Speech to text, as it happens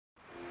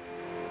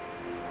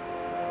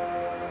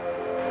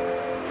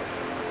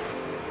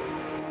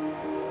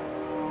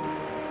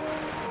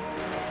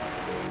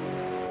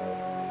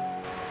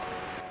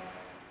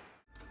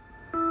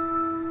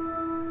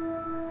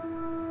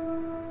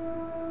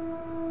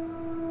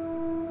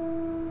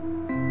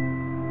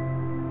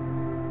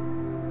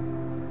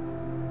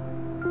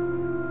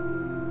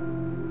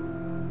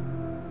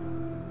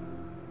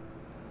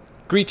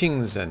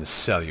Greetings and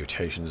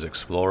salutations,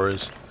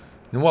 explorers,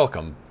 and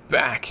welcome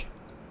back.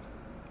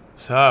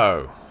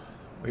 So,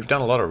 we've done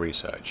a lot of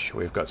research.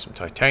 We've got some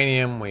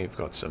titanium, we've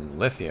got some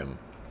lithium.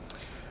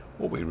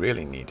 What we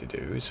really need to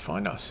do is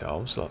find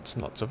ourselves lots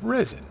and lots of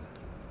resin.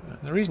 And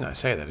the reason I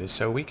say that is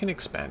so we can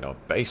expand our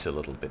base a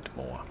little bit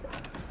more.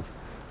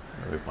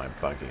 Move my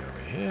buggy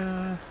over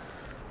here.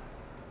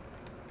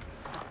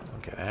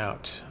 I'll get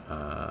out.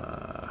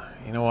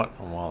 You know what?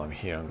 And while I'm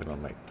here, I'm going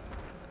to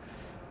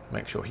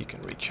make sure he can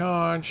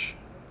recharge.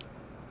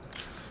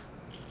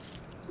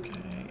 Okay,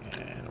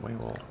 and we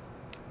will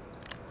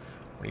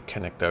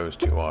reconnect those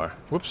to our...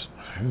 Whoops!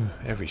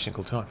 Every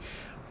single time.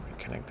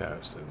 Reconnect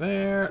those to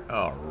there.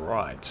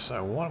 Alright,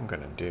 so what I'm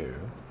going to do...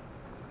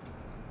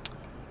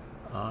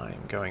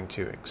 I'm going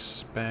to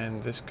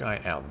expand this guy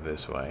out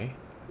this way.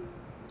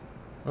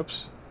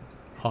 Whoops.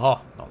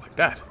 Haha, not like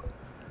that.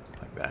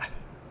 Like that.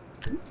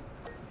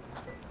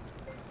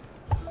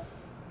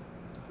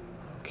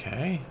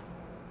 Okay.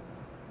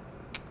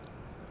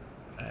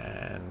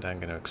 And I'm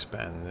going to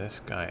expand this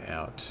guy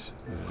out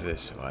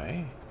this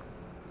way.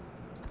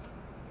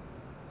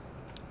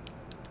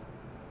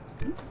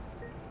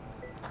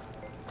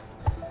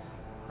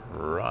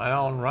 Right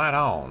on, right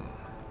on.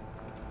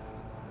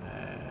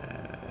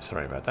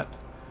 Sorry about that.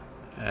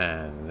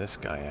 And this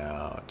guy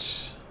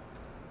out.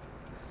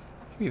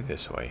 Maybe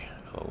this way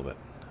a little bit.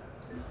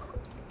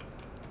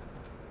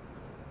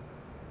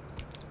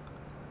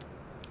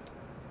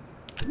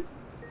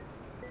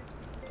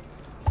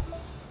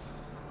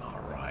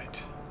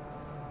 Alright.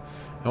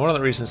 Now one of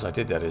the reasons I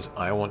did that is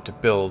I want to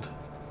build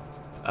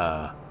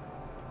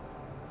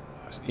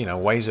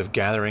ways of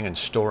gathering and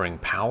storing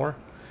power,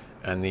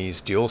 and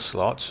these dual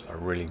slots are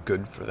really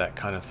good for that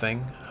kind of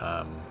thing.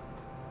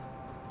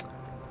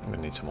 I'm going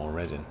to need some more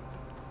resin.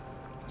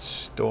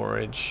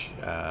 Storage,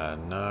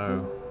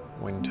 no.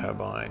 Wind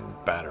turbine,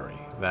 battery.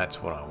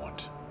 That's what I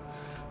want.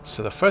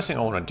 So the first thing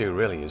I want to do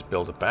really is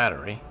build a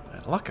battery,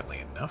 and luckily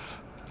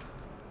enough,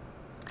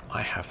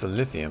 I have the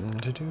lithium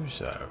to do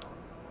so.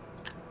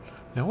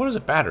 Now what does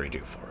a battery do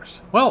for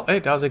us? Well,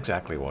 it does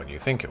exactly what you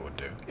think it would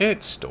do.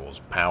 It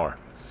stores power.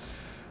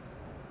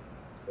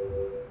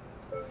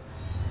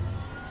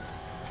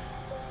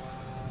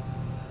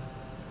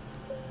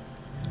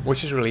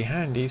 Which is really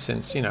handy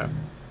since, you know,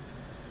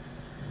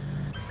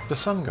 the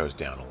sun goes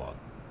down a lot.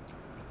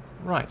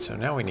 Right, so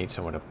now we need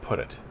somewhere to put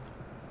it.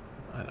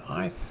 And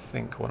I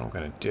think what I'm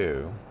going to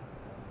do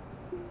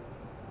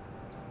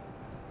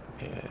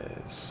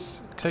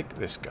is take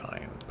this guy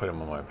and put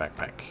him on my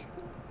backpack.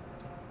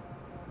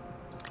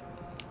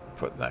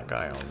 Put that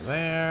guy on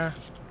there.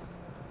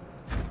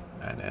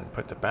 And then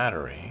put the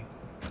battery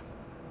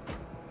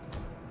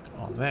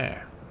on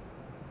there.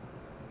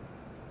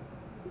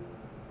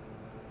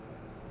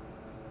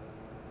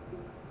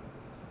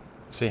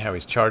 See how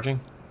he's charging?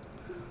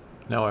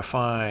 Now if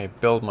I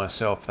build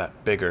myself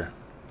that bigger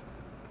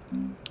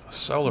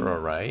solar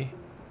array...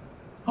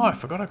 Oh, I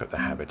forgot I got the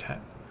habitat.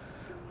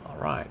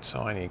 Alright,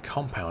 so I need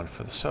compound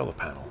for the solar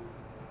panel.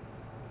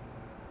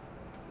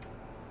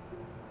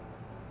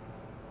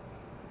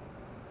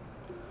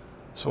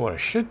 So what I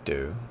should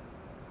do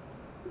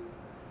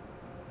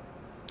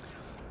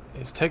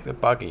is take the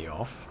buggy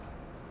off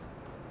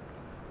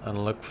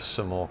and look for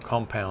some more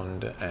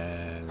compound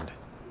and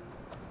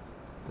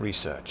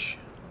research.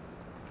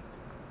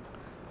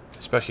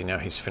 Especially now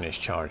he's finished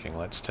charging.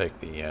 Let's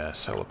take the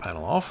solar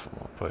panel off and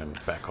we'll put him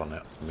back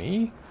on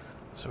me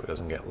so he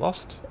doesn't get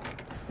lost.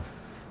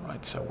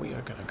 Right, so we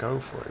are going to go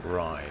for a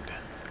ride.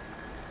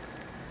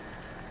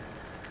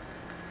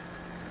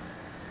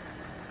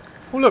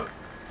 Oh look!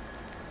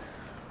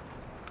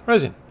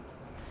 Resin!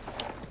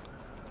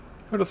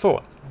 Who'd have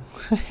thought?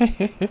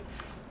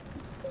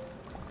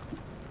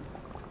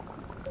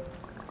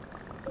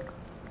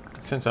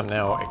 Since I'm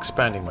now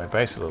expanding my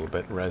base a little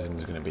bit, resin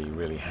is going to be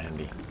really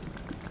handy.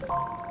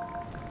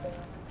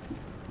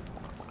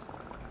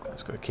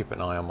 Just got to keep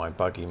an eye on my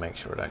buggy, make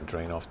sure I don't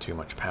drain off too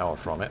much power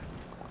from it.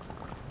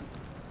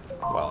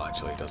 Well,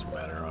 actually, it doesn't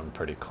matter. I'm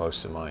pretty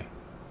close to my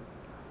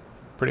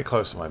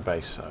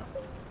base, so.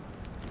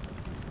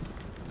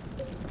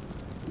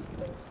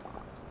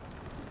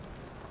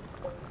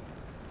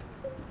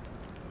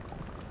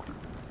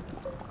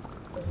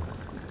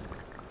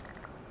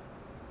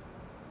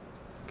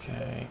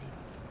 Okay.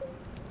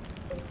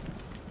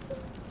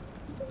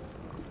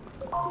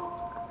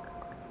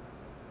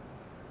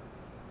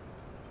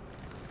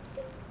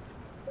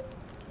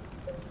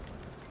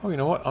 Oh, you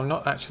know what? I'm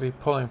not actually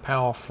pulling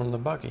power from the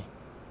buggy.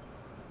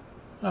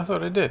 I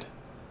thought I did.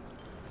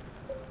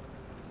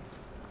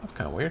 That's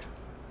kind of weird.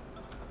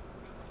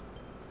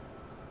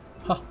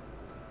 Huh.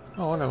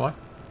 Oh, never mind.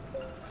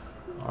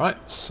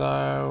 Alright,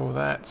 so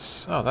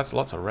that's... Oh, that's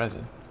lots of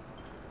resin.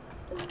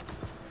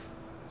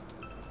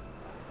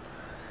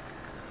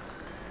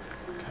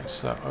 Okay,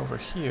 so over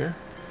here...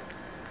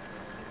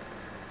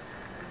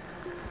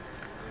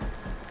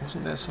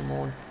 Wasn't there some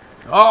more...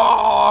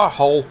 Oh,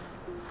 hole!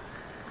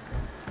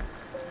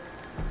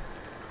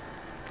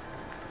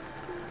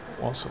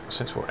 Also,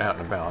 since we're out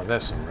and about,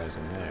 there's some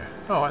resin there.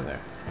 Oh, right there.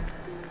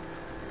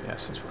 Yeah,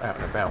 since we're out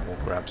and about, we'll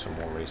grab some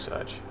more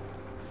research.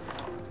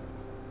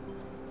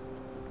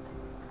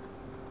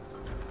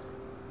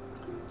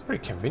 It's very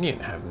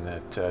convenient having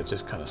that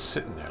just kind of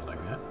sitting there like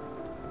that.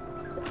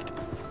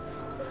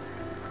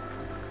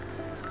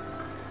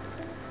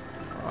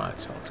 Alright,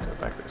 so let's go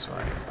back this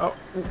way. Oh,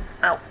 ooh,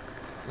 ow!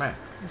 Man,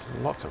 there's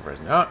lots of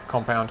resin. Oh,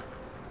 compound.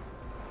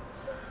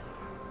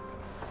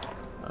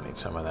 I need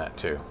some of that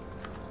too.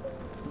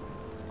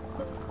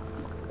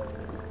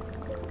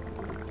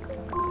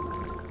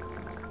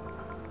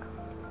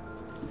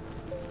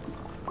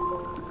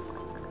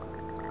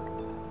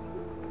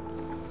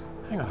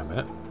 Hang on a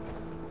minute.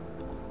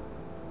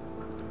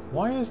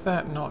 Why is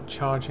that not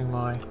charging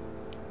my...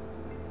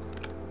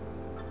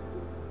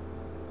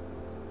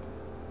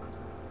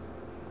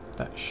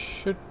 That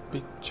should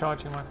be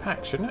charging my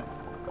pack, shouldn't it?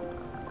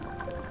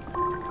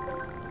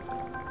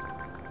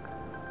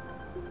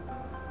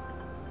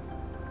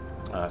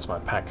 Oh, that's my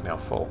pack now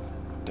full.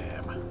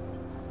 Damn.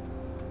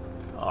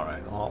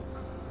 Alright, well,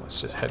 let's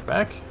just head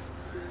back.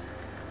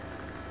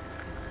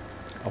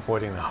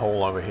 Avoiding the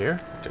hole over here,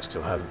 which I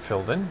still haven't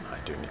filled in. I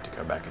do need to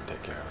go back and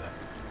take care of that.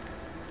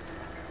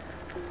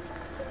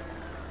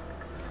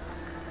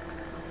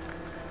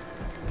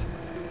 Okay.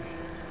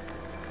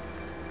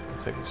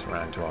 I'll take this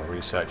around to our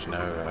research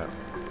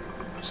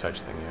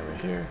research thingy over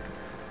here.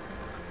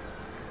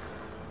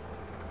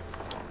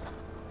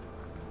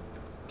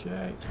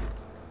 Okay.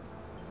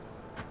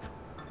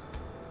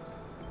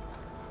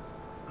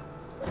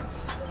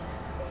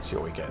 Let's see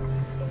what we get.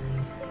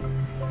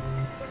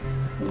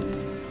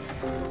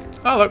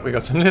 Oh look, we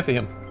got some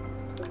lithium.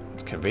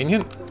 It's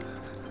convenient.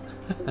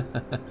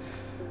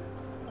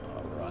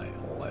 Alright,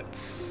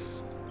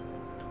 let's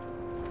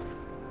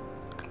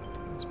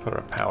put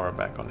our power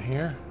back on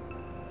here.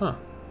 Huh.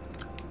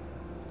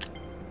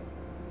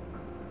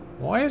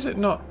 Why is it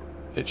not?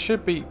 It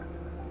should be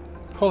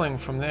pulling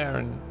from there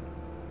and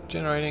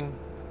generating.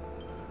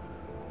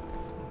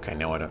 Okay,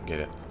 now I don't get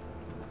it.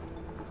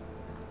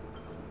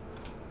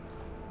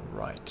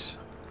 Right.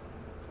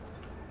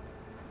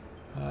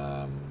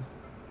 I'm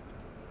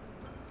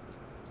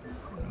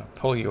gonna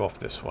pull you off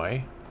this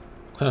way.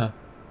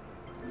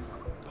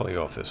 Pull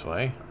you off this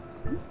way.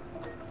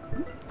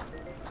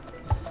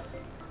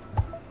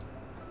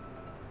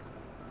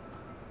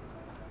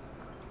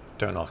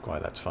 Don't ask why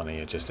that's funny,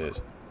 it just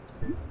is.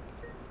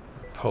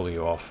 Pull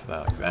you off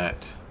like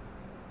that.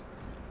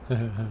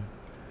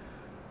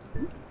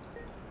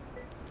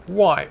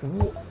 Why?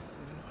 Oh,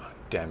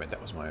 damn it,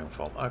 that was my own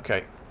fault.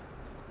 Okay.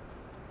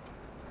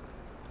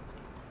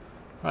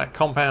 Right,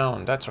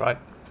 compound, that's right.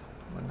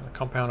 I'm going to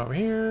compound over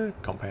here.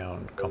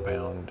 Compound,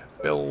 compound,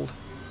 build.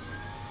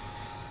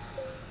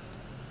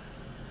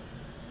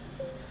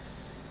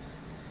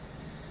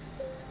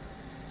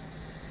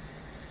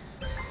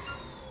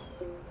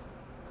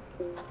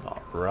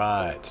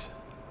 Alright.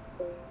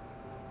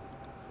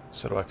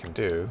 So what I can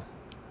do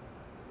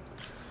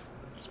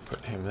is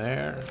put him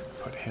there,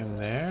 put him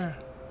there.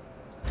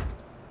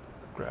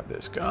 Grab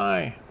this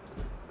guy.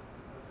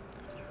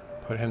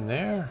 Put him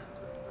there.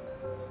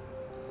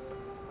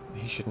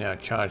 He should now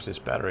charge this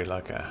battery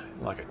like a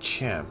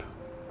champ.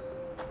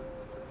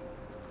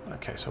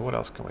 Okay, so what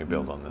else can we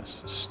build on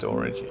this?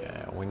 Storage,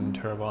 yeah, wind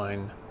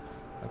turbine,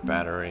 a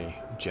battery,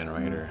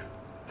 generator,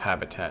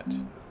 habitat,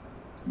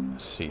 a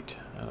seat,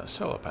 and a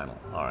solar panel.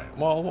 Alright,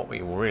 well, what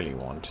we really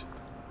want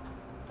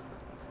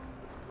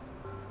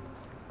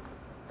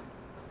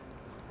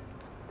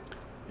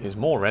is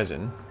more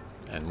resin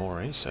and more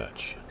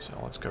research. So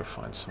let's go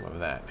find some of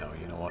that. Oh,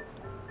 you know what?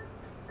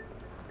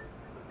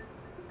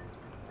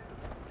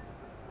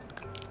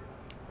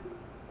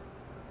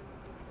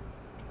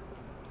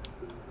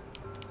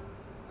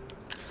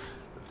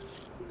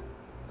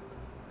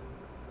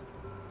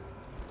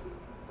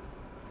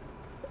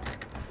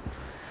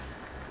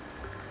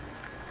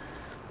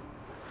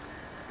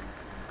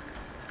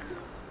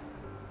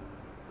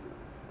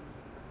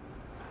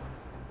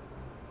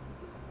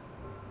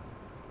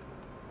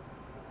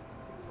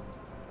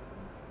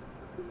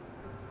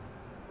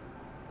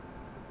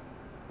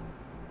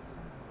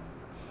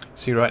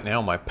 See, right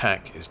now my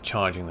pack is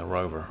charging the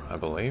rover, I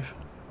believe.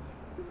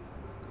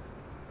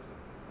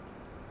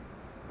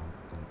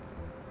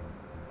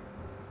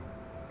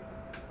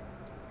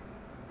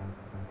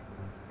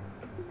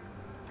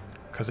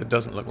 Because it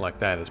doesn't look like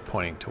that is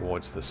pointing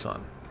towards the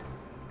sun.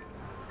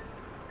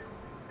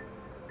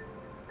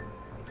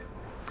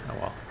 Oh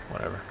well,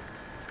 whatever.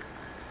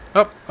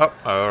 Up, up,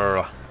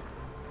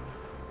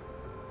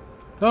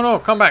 No, no,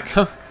 come back.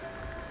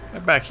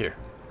 Get back here.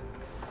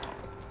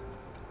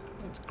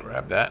 Let's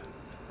grab that.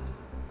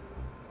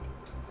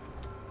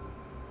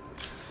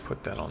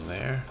 Put that on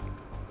there.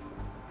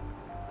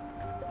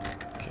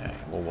 Okay,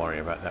 we'll worry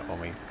about that when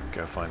we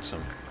go find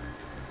some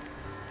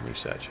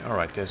research.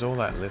 Alright, there's all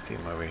that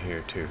lithium over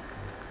here too.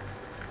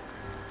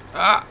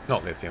 Ah!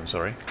 Not lithium,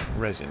 sorry.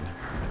 Resin.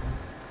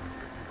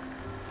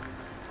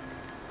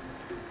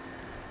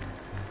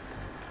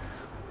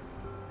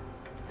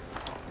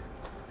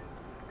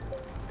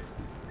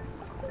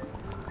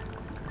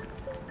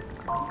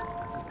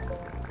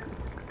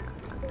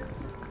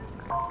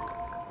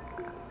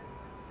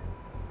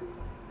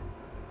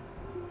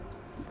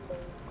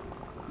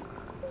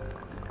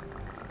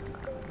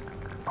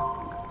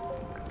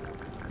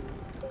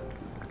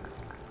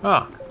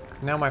 Ah,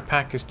 now my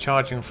pack is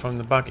charging from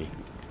the buggy.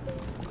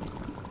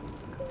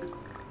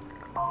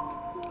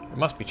 It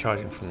must be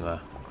charging from the...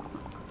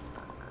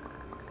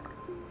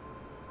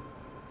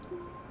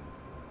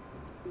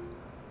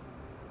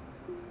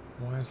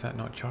 Why is that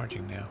not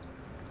charging now?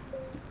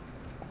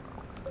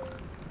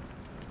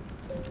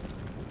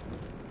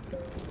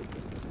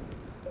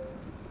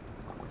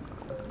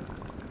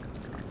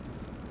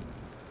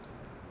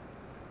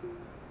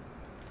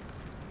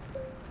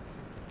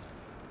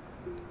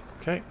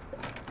 Okay.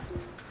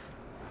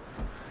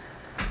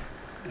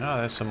 Ah,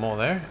 there's some more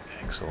there.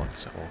 Excellent,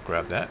 so we'll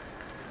grab that.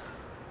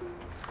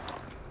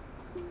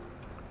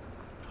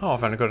 Oh,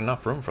 I've only got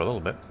enough room for a little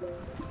bit.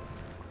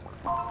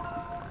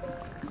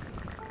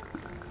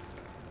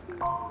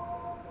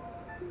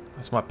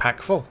 That's my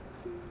pack full.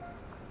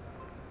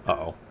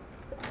 Uh-oh.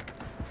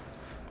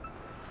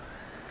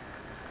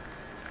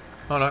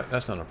 Oh no,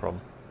 that's not a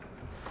problem.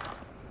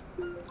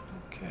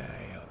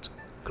 Okay, let's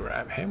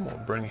grab him or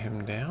bring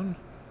him down.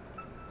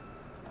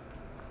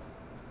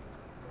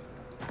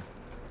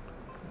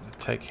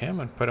 Take him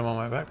and put him on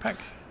my backpack.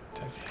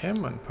 Take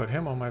him and put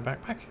him on my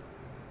backpack.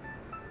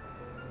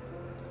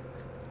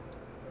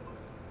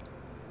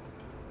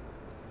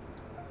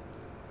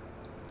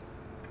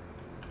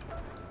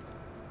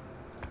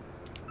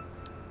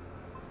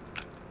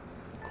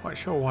 Quite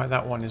sure why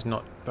that one is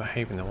not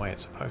behaving the way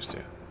it's supposed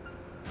to.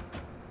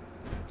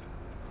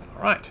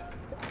 Alright.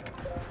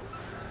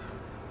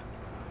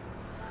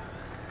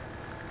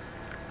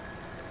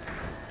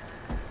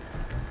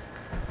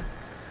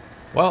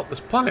 Well, this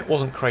planet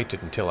wasn't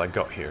created until I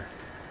got here.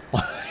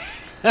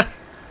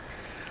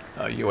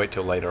 Oh, you wait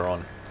till later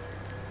on.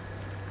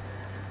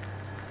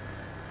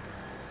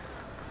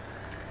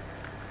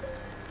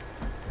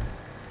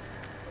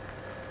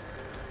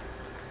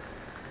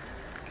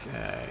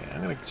 Okay,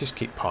 I'm going to just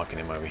keep parking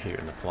him over here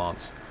in the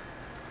plants.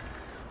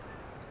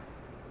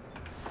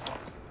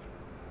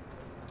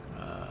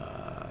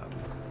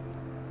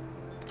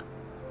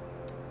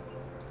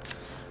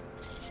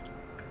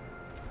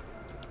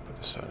 Put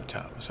the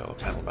solar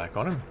panel back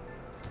on him.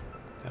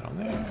 That on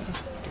there.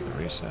 Do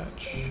the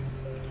research.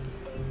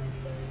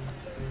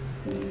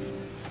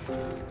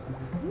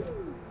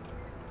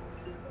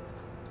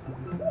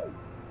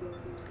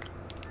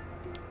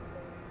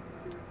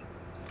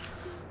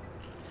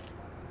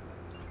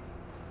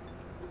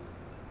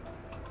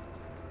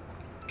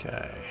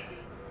 Okay.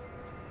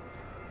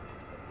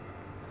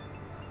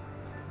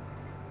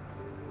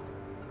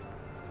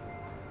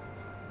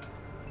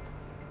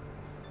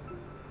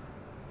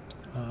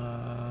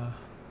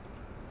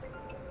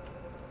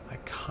 I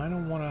kind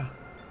of want to...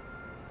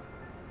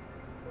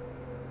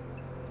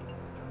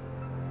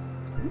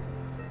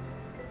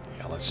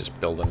 Yeah, let's just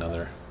build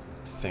another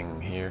thing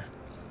here.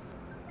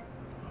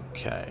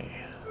 Okay.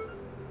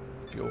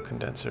 Fuel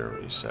condenser,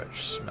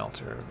 research,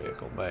 smelter,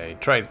 vehicle bay,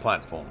 trade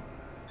platform.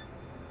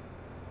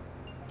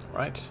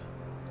 Right.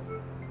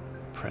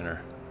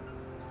 Printer.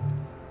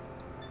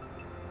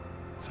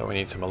 So we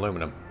need some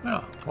aluminum.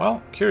 Oh,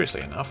 well,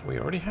 curiously enough, we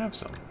already have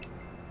some.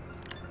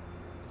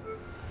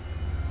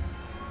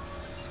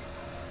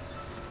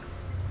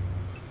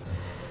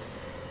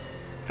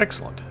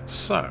 Excellent.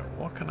 So,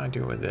 what can I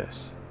do with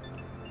this?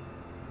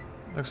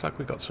 Looks like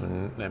we've got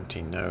some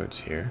empty nodes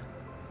here.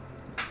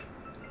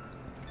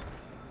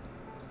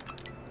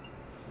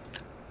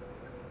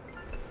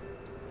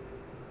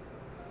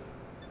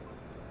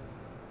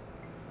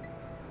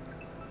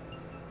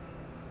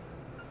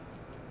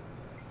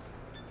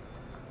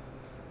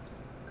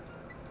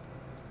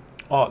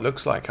 Oh, it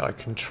looks like I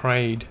can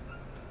trade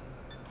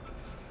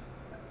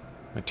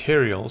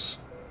materials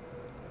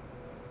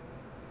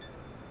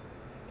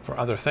for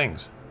other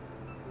things.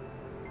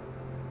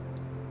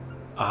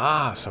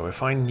 Ah, so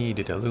if I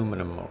needed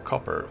aluminum or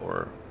copper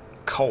or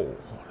coal,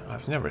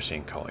 I've never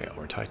seen coal yet,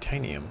 or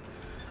titanium,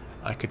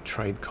 I could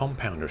trade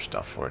compounder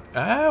stuff for it.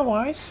 Oh,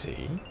 I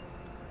see.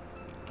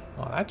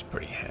 Oh, that's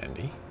pretty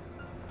handy.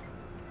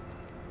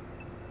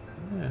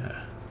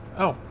 Yeah.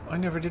 Oh, I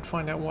never did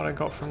find out what I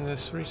got from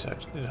this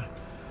research, did I?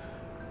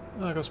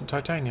 Oh, I got some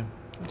titanium.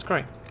 That's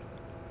great.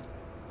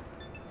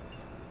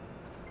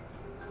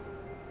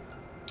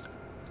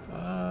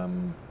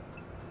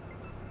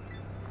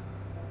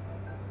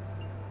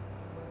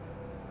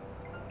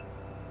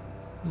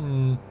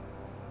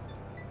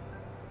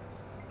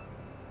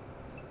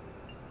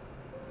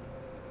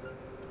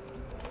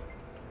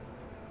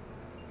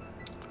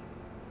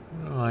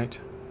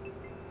 Right.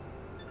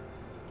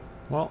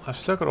 Well, I've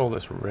still got all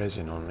this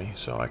resin on me,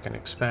 so I can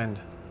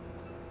expand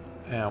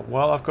out.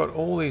 Well, I've got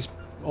all these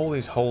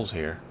holes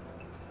here,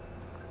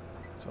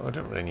 so I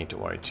don't really need to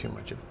worry too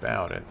much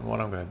about it. And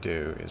what I'm going to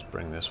do is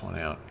bring this one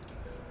out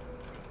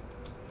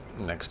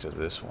next to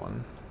this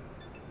one.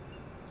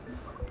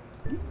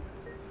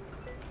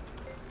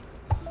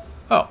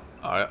 Oh,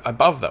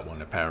 above that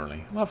one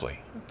apparently. Lovely.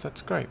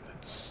 That's great.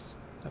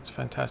 That's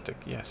fantastic.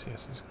 Yes,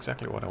 that's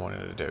exactly what I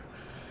wanted to do.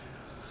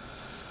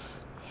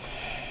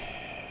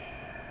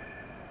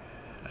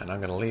 And I'm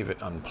going to leave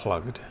it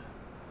unplugged.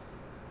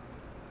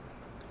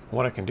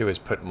 What I can do is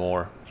put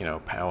more, you know,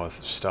 power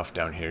stuff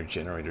down here,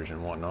 generators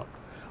and whatnot.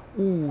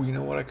 Ooh, you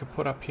know what I could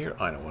put up here?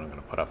 I know what I'm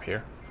going to put up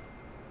here.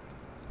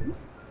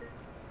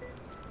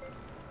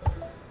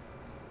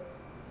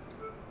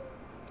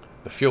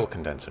 The fuel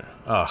condenser.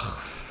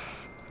 Ugh.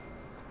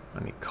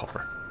 I need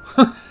copper.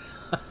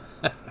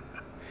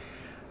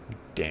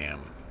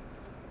 Damn.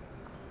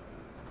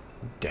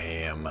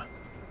 Damn.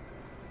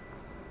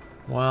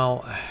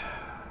 Well,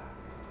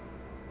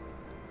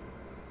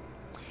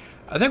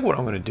 I think what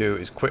I'm going to do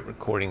is quit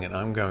recording and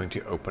I'm going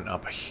to open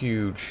up a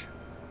huge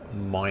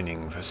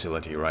mining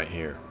facility right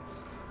here.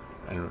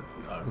 And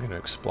I'm going to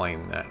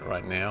explain that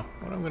right now.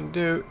 What I'm going to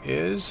do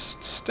is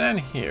stand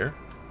here,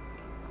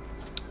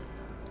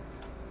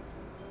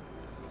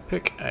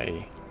 pick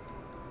an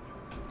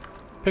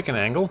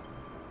angle,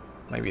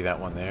 maybe that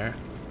one there,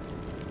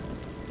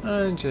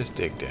 and just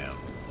dig down.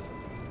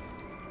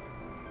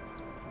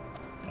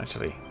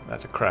 Actually,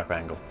 that's a crap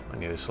angle. I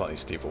need a slightly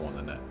steeper one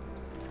than that.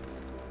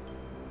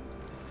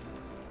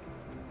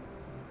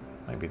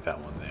 Maybe that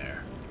one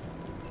there.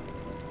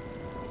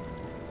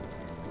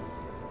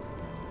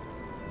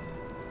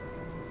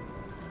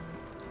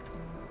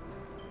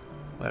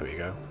 There we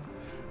go.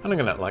 And I'm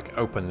gonna like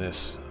open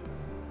this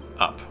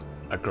up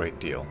a great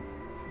deal.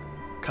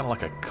 Kind of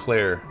like a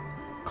clear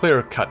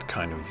cut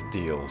kind of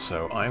deal.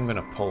 So I'm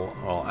gonna pull,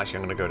 well actually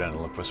I'm gonna go down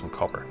and look for some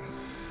copper.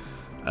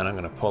 And I'm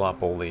gonna pull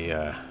up all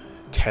the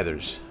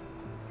tethers.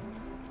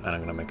 And I'm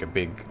gonna make a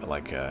big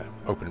like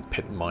open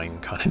pit mine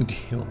kind of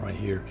deal right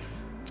here.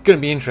 It's gonna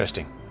be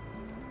interesting.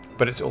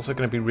 But it's also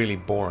gonna be really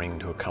boring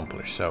to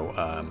accomplish. So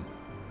I'm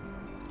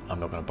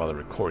not gonna bother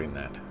recording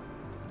that.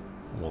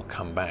 We'll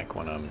come back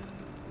when I'm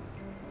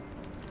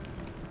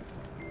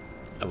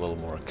a little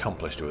more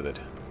accomplished with it.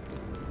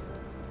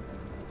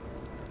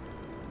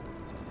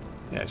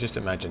 Yeah, just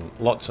imagine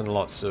lots and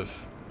lots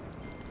of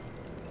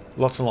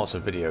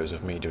videos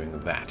of me doing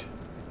that.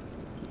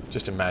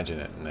 Just imagine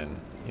it, and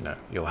then you know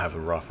you'll have a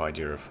rough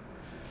idea of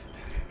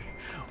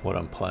what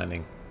I'm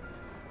planning.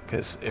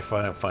 Because if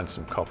I don't find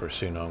some copper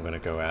soon, I'm going to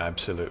go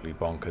absolutely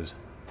bonkers.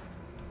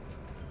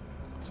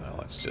 So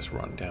let's just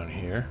run down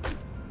here.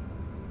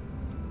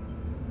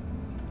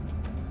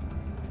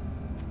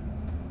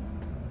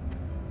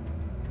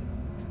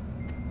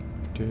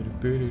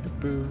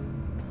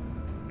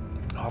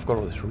 Oh, I've got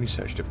all this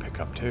research to pick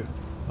up too.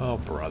 Oh,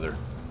 brother.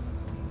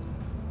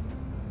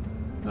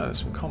 Oh, there's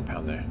some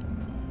compound there.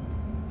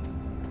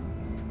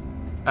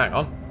 Hang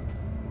on.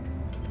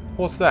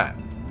 What's that?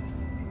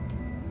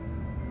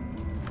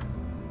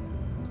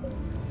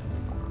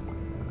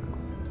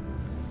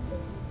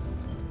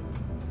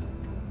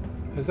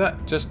 Is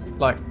that just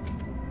like...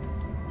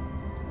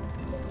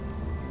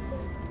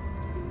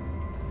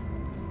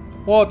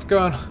 What's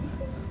going on?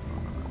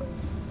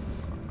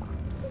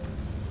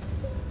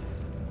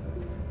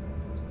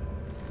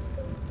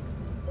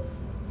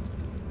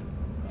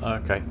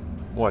 Okay,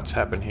 what's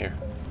happened here?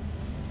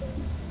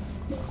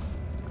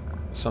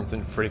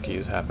 Something freaky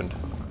has happened.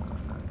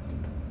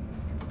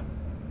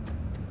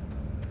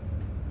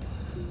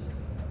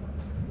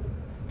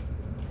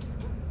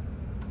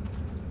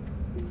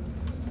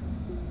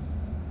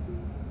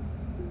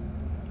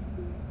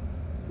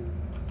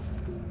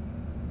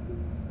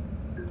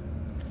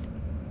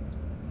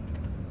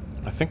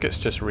 I think it's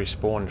just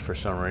respawned for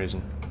some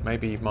reason.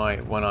 Maybe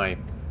when I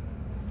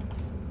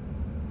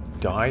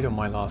died on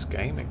my last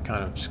game, it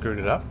kind of screwed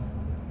it up.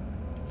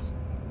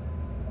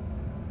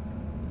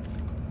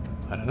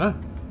 I don't know.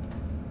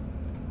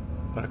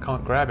 But I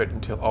can't grab it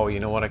until... Oh, you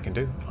know what I can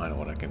do? I know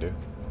what I can do.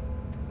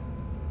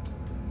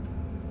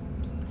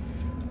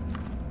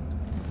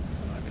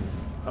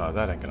 Oh,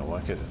 that ain't gonna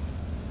work, is it?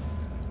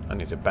 I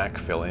need to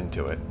backfill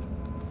into it.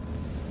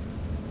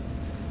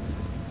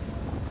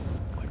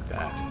 Like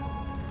that.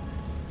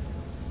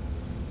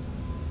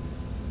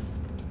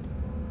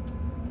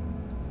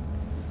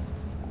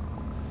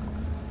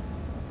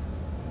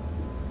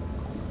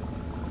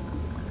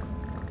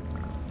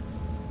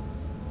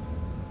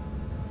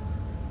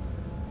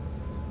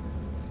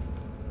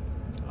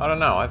 I don't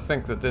know, I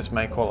think that this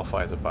may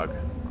qualify as a bug.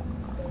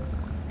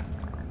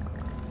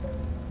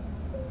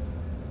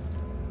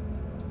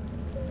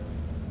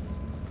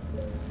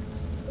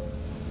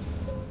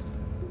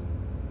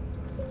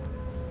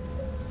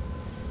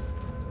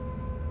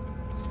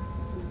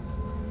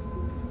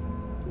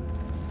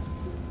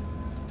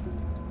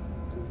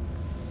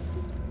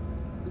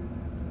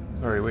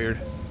 Very weird.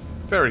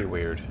 Very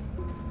weird.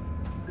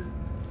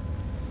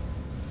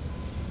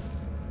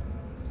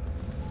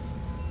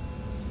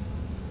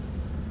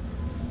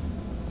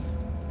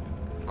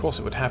 Of course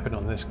it would happen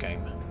on this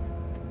game.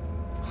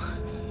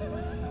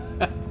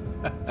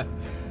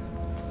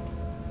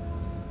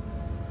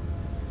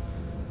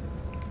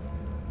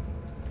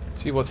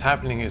 See, what's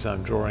happening is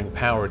I'm drawing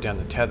power down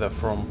the tether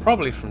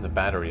probably from the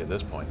battery at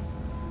this point.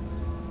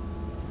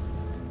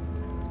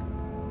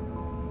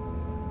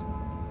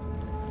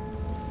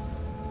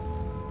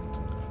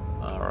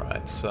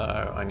 Alright,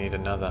 so I need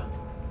another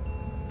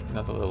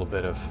little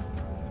bit of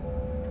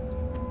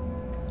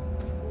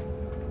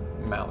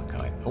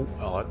malachite. Oh,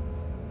 hello.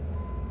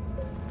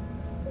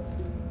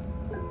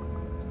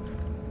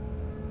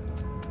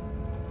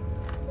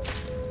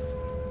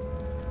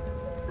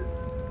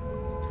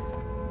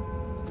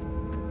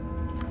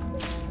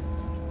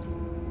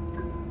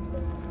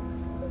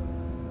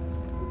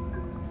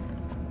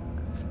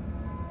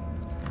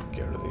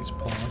 these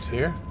plants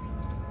here.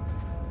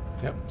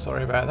 Yep,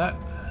 sorry about that.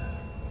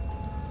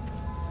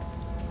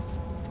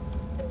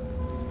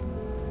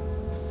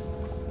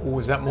 Oh,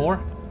 is that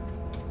more?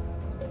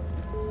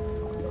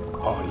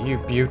 Oh, you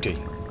beauty.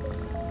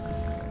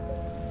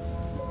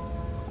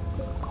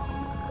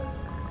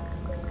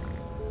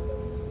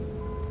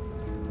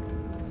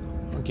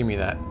 Oh, give me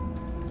that.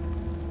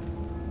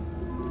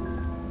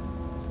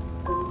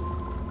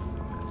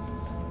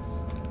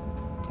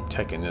 I'm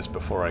taking this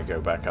before I go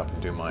back up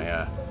and do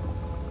my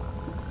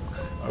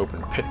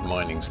open pit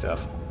mining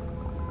stuff.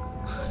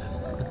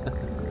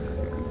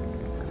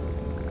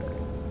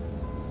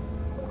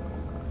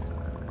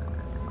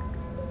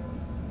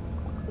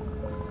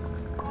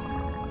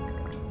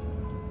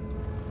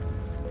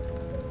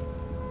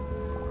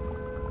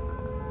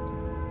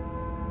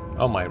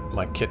 Oh,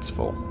 my kit's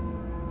full.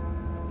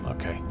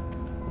 Okay,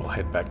 we'll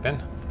head back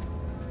then.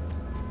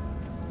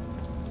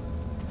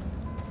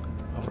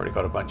 I've already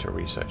got a bunch of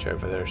research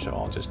over there, so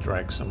I'll just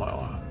drag some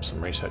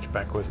research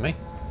back with me.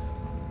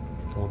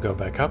 We'll go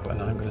back up,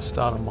 and I'm going to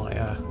start on my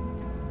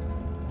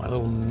my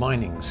little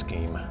mining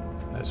scheme.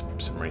 There's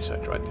some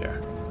research right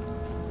there.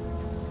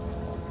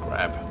 I'll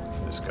grab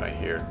this guy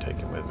here and take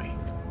him with me.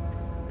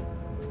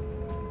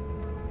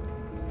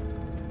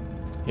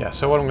 Yeah,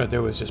 so what I'm going to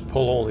do is just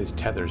pull all these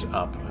tethers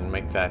up and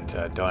make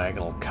that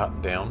diagonal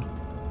cut down.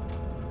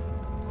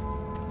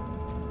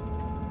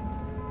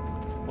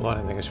 Well, I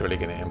don't think it's really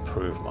going to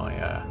improve my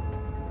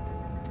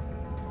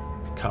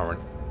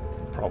current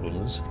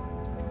problems.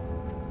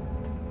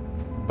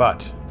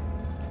 But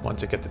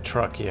once I get the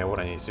truck, yeah, what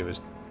I need to do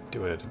is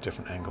do it at a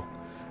different angle.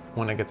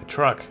 When I get the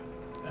truck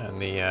and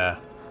the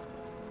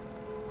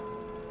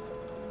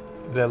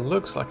there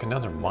looks like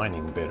another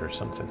mining bit or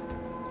something.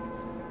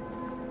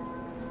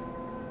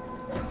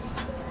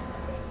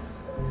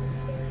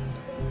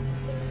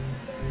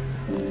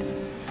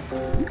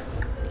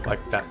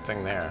 Like that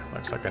thing there.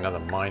 Looks like another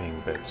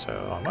mining bit,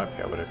 so I might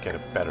be able to get a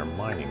better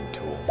mining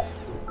tool.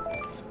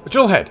 A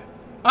drill head!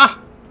 Ah!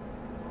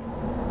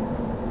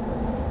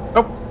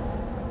 Oh!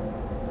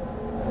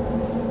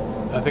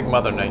 I think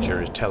Mother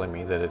Nature is telling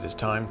me that it is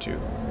time to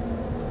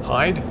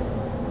hide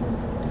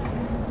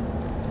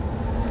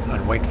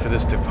and wait for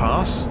this to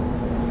pass.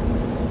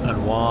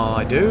 And while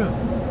I do,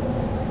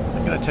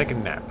 I'm going to take a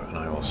nap, and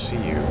I will see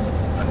you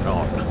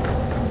anon.